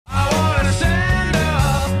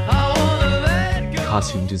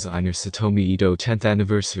costume designer Satomi Ito 10th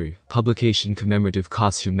Anniversary Publication Commemorative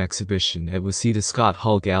Costume Exhibition at Waseda Scott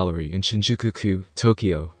Hall Gallery in Shinjuku,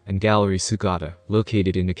 Tokyo, and Gallery Sugata,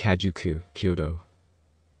 located in Nakajuku, Kyoto.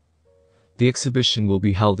 The exhibition will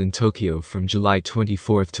be held in Tokyo from July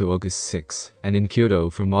 24 to August 6, and in Kyoto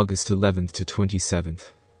from August 11 to 27.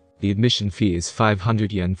 The admission fee is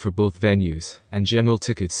 500 yen for both venues, and general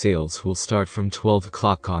ticket sales will start from 12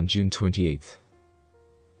 o'clock on June 28.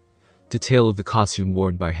 Detail of the costume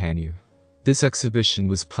worn by Hanyu. This exhibition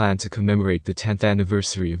was planned to commemorate the 10th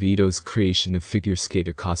anniversary of Ito's creation of figure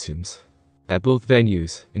skater costumes. At both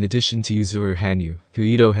venues, in addition to Yuzuru Hanyu, who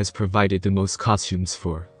Ito has provided the most costumes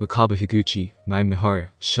for, Wakaba Higuchi, Mai Mihara,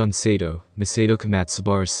 Shun Sato, Masato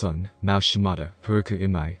Komatsubara's son, Mao Shimada, Haruka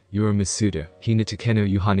Imai, Yura Masuda, Hina Takeno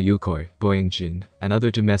Yohana Yokoi, Boyang Jin, and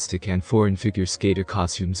other domestic and foreign figure skater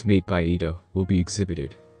costumes made by Ito, will be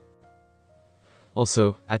exhibited.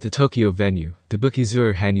 Also, at the Tokyo venue, the book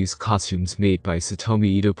Yuzuru Hanyu's Costumes Made by Satomi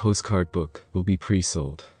Ito postcard book will be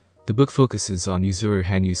pre-sold. The book focuses on Yuzuru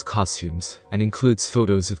Hanyu's costumes, and includes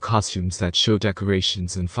photos of costumes that show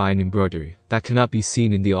decorations and fine embroidery that cannot be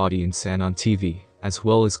seen in the audience and on TV, as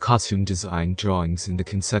well as costume design drawings in the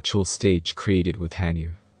conceptual stage created with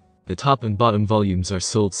Hanyu. The top and bottom volumes are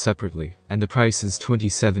sold separately, and the price is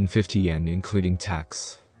 2750 yen including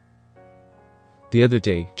tax. The other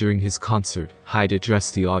day, during his concert, Hyde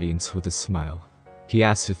addressed the audience with a smile. He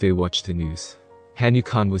asked if they watched the news.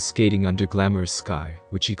 Hanyu-kan was skating under glamorous sky,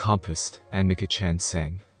 which he compassed, and Mika-chan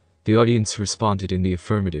sang. The audience responded in the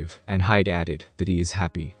affirmative, and Hyde added that he is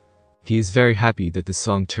happy. He is very happy that the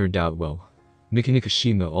song turned out well. Mika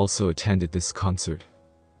Nikishima also attended this concert.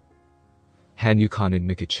 Hanyu-kan and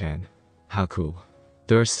Mika-chan. How cool.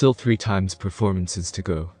 There are still 3 times performances to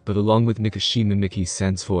go, but along with Nikishima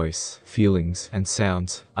Miki-san's voice, feelings, and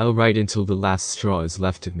sounds, I'll write until the last straw is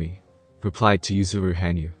left of me, replied to Yuzuru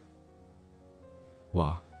Hanyu.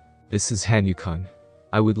 Wow. This is Hanyu-kan.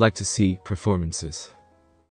 I would like to see performances.